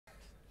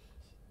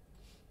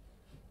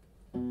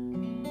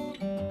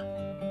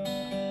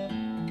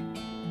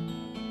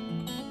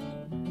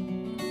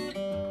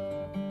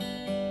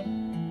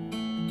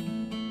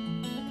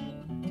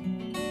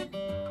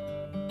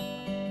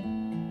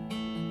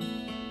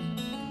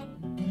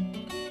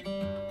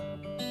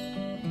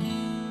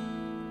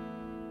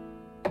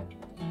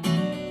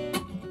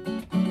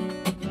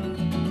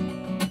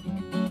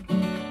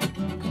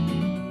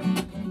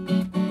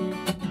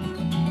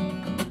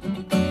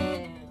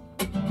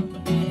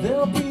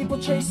There are people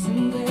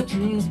chasing their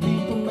dreams,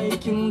 people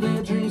making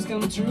their dreams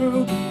come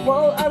true,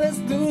 while others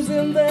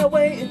losing their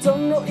way,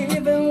 don't know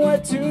even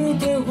what to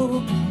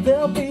do. There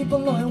are people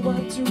knowing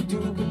what to do,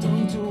 but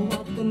don't do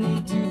what they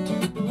need to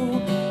do,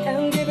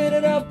 and give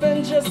it up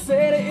and just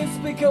say that it's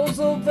because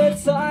of the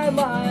time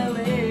I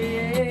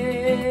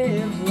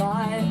live.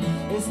 Life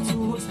is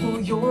to explore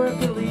your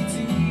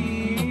ability.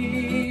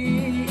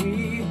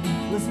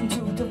 Listen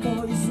to the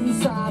voice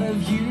inside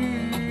of you.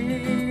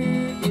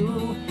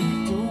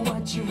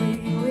 You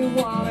really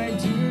wanna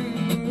do,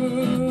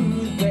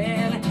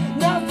 then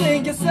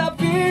nothing can stop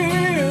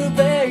you,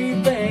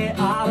 baby.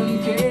 I don't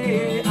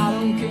care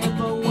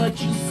about what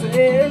you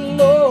say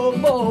no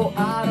more.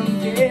 I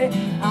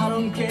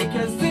don't care,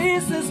 cause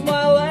this is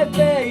my life,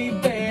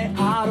 baby.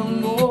 I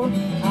don't want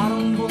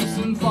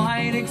some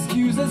fine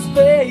excuses,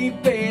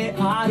 baby.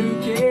 I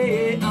don't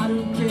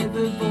care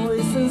the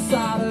voice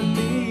inside of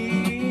me.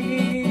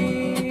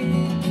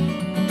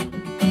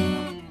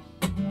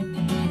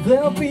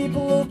 There are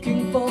people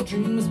looking for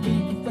dreams,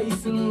 people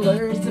facing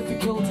large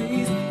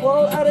difficulties,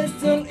 while others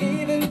don't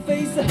even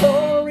face the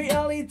whole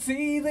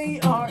reality they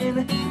are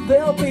in.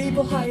 There are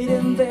people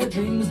hiding their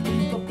dreams,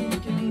 people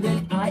thinking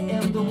that I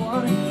am the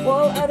one,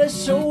 while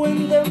others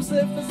showing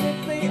themselves as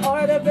if they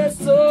are the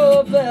best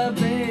of the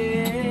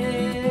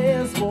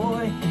best.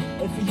 Boy,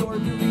 if you're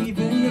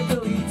believing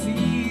ability,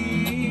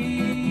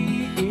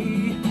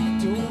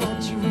 do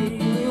what you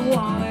really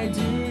wanna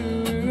do.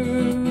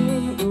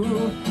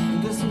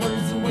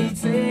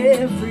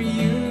 Waiting for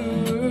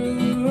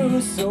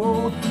you,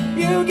 so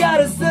you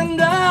gotta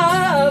stand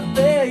up,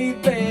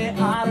 baby.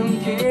 I don't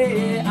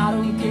care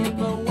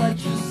about what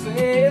you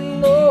say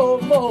no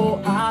more.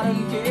 I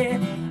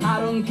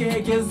don't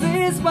care, cause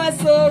it's my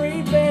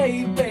story,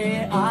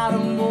 baby. I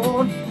don't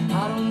want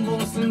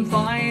some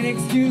fine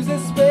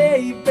excuses,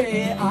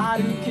 baby. I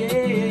don't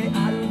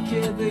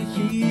care the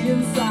heat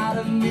inside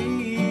of me.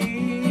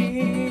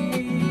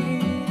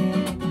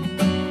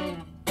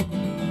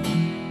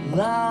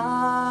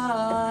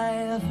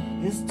 Life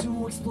is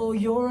to explore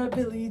your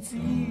ability.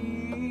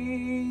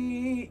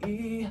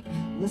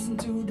 Listen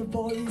to the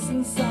voice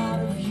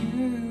inside of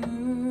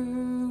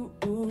you.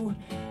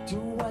 Do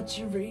what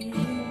you really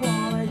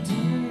wanna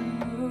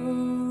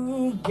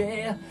do.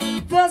 Yeah,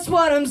 that's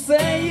what I'm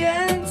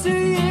saying to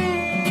you.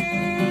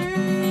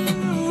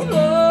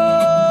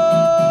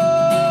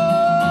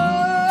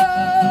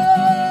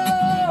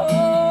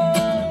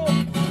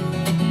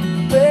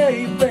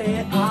 Baby,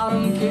 I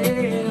don't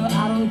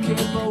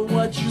care about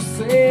what you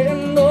say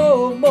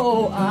no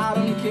more. I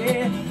don't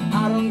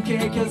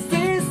care, cause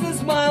this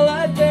is my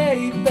life,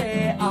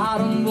 baby. I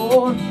don't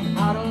want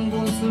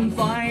some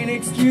fine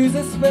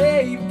excuses,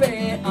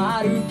 baby.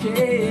 I don't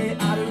care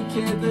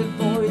the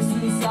voice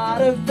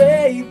inside of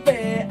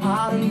baby.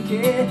 I don't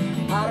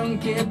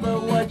care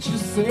about what you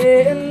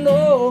say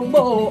no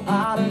more.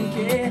 I don't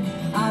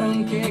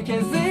care,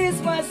 cause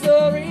it's my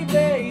story,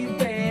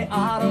 baby.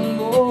 I don't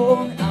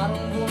want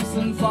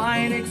some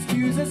fine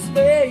excuses,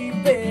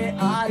 baby.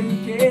 I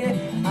don't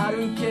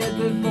care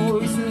the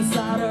voice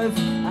inside of,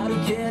 I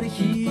don't care the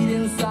heat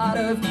inside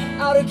of,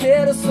 I don't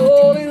care the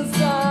soul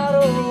inside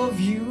of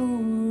you.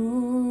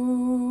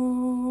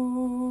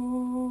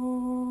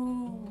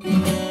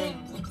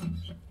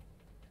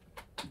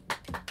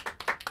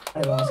 あ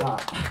りがとうございま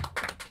した。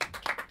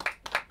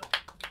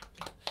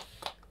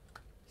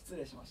失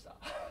礼しました。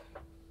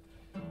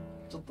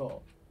ちょっ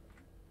と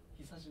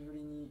久しぶり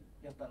に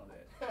やったの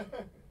で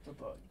ちょっ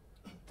と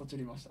とち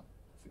りました。す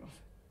いませ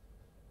ん。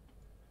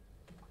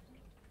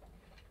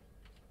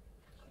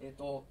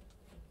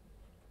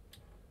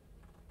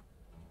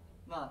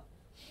まあ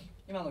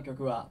今の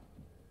曲は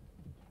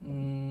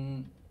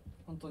本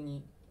当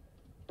に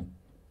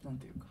なん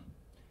ていうか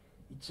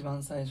一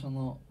番最初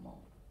の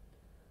も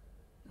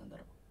うなんだ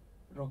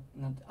ろ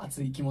うなんて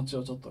熱い気持ち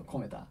をちょっと込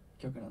めた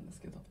曲なんです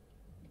けど、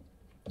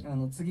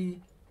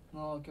次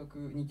の曲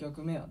2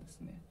曲目はです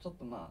ねちょっ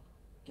とまあ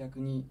逆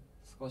に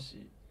少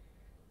し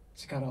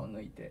力を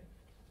抜いて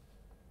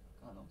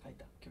書い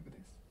た曲です。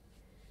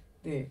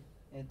で、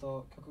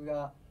曲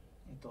が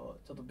ちょ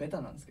っとベタ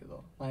なんですけ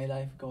ど My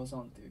Life Goes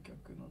On という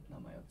曲の名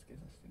前を付け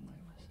させてもら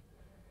いまし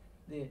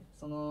た。で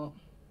この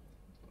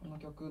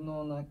曲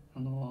の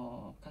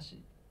歌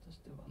詞とし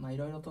ては、い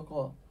ろいろと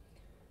こ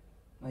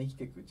う、生き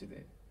ていくうち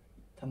で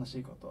楽し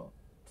いこと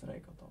辛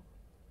いこと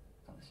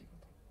悲しいこ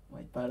と、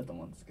いっぱいあると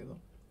思うんですけど、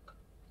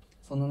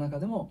その中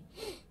でも、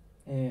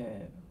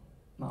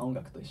音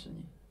楽と一緒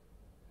に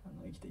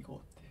生きていこう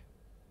っていう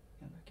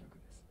ような曲で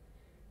す。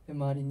で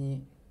周りにい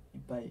っ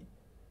ぱい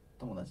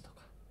友達とか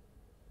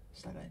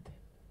従えて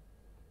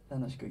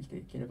楽しく生きて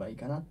いければいい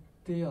かなっ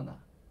ていうような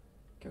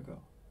曲を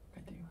書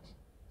いてみまし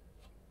た。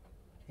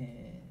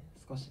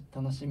少し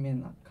楽しめ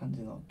な感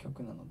じの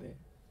曲なので、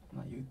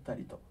ゆった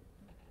りと、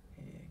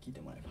聴いて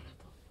もらえばな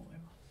と思い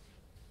ます。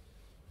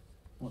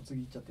もう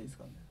次いっちゃっていいです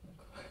かね。じゃ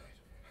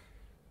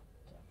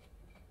あ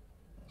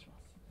お願いしま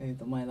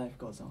す。My Life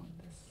Goes On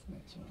です。お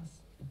願いしま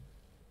す。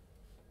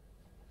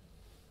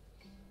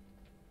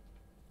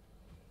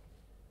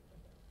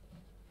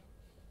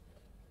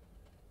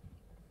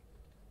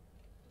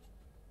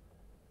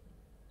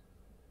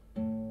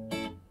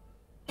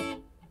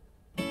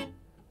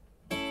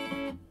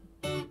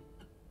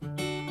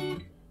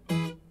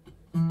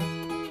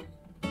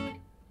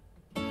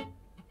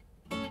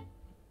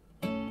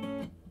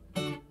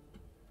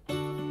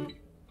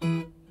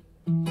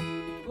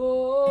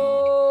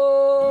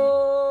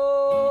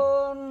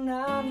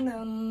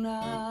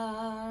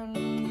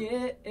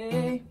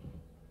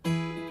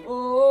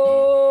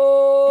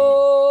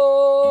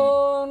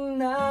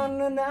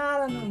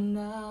な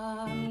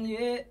な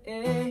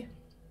yeah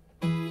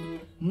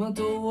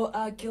窓を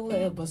開け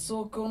れば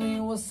そこに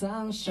は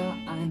サンシャ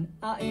イン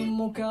愛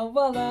も変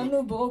わら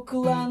ぬ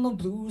僕らの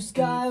ブルース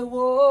カイ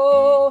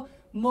を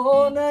も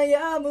う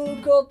悩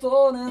むこ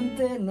となん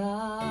て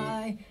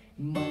ない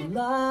My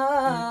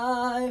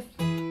life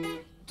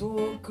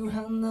遠く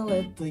離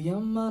れた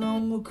山の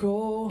向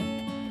こう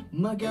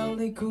曲が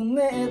りく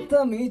ねっ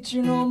た道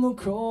の向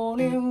こう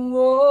に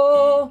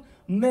を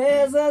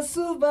目指す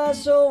場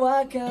所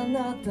は彼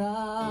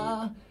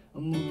方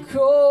向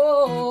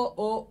こ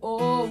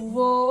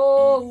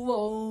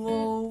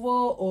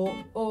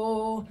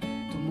う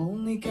共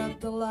に語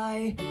ら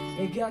い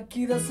描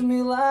き出す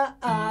未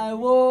来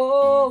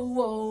を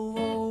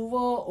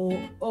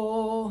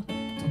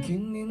時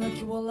に泣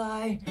き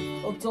笑い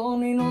音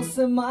に乗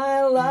せ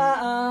My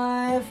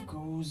life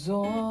goes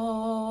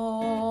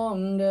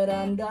on da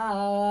da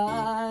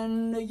da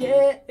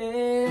yeah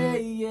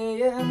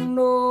yeah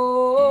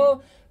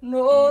no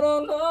no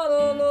no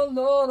no no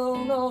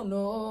no no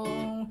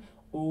no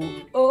oh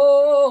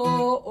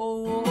oh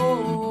oh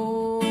oh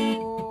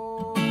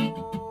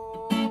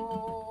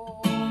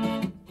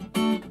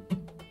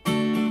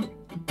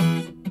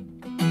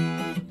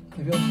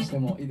手拍子して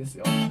もいいです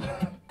よ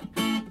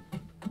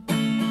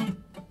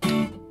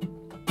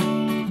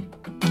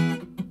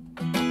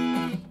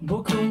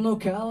僕の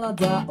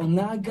体を流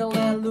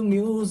れるミ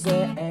ュージ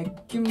ッ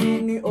ク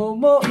君に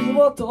思い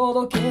を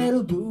届け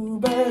るブルー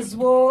ベース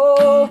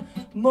を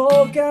も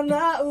う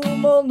叶う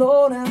も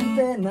のなん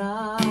て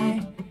な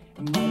い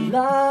My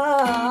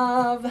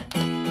love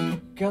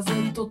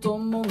風と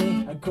共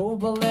に運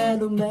ばれ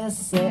るメッ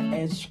セ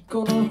ージ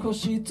この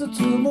星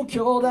包む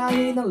巨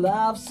大な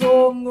ラブ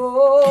ソング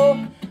を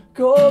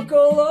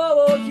心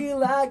を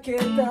開け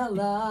た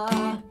ら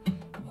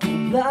ほ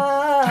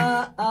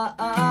ら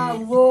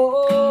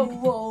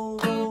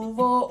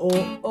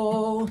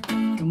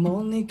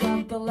共に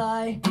語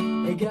らい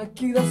描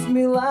き出す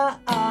未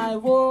来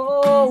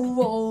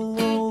を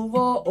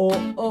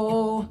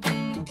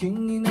時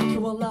に泣き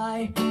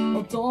笑い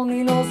音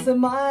に乗せ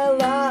My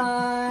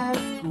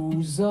life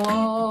goes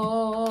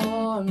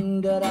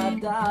on da da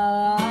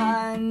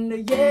da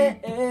yeah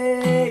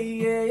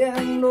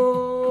yeah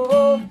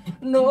no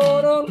no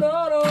no no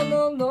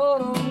no no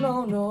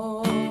no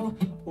no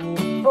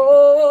oh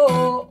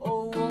oh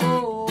oh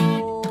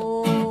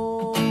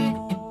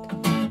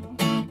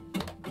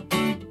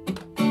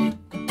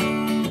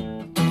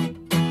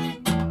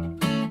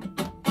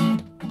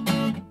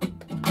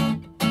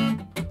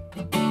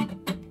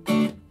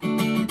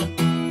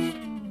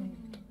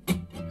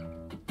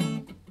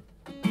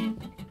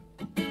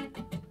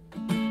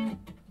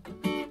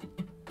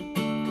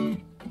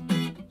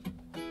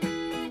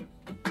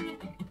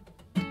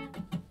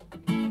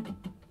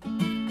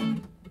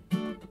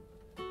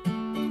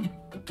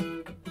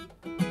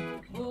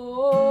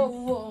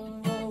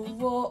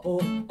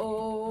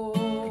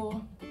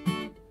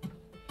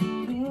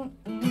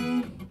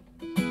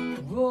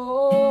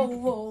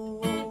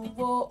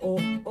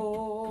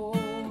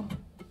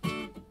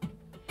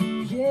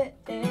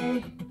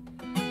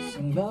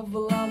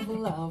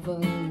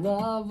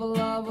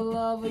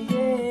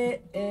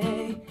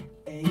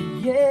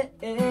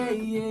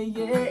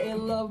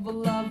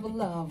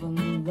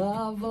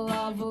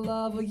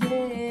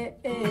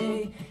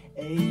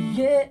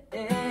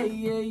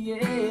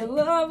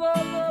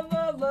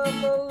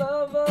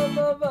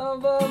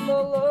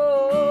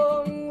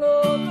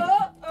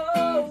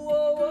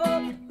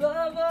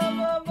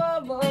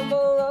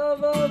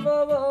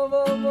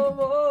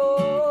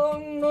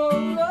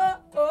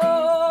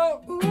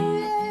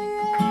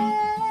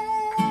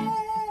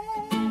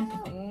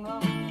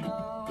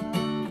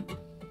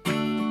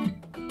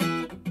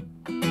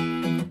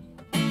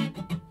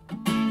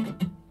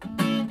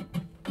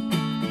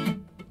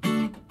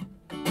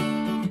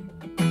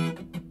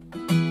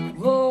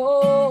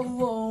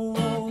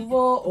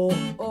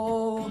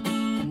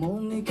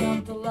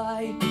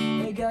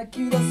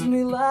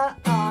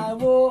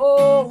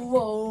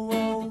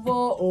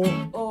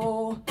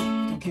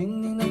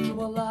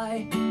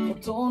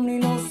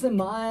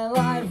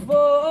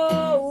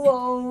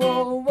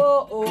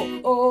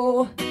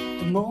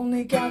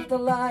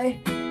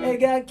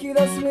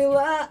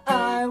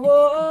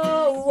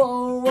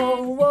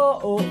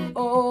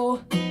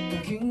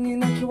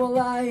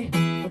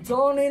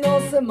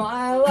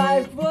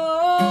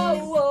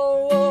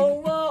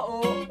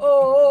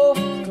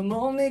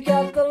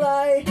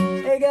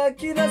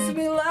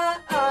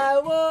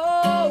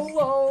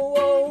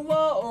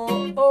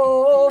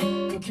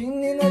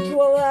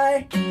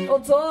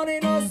音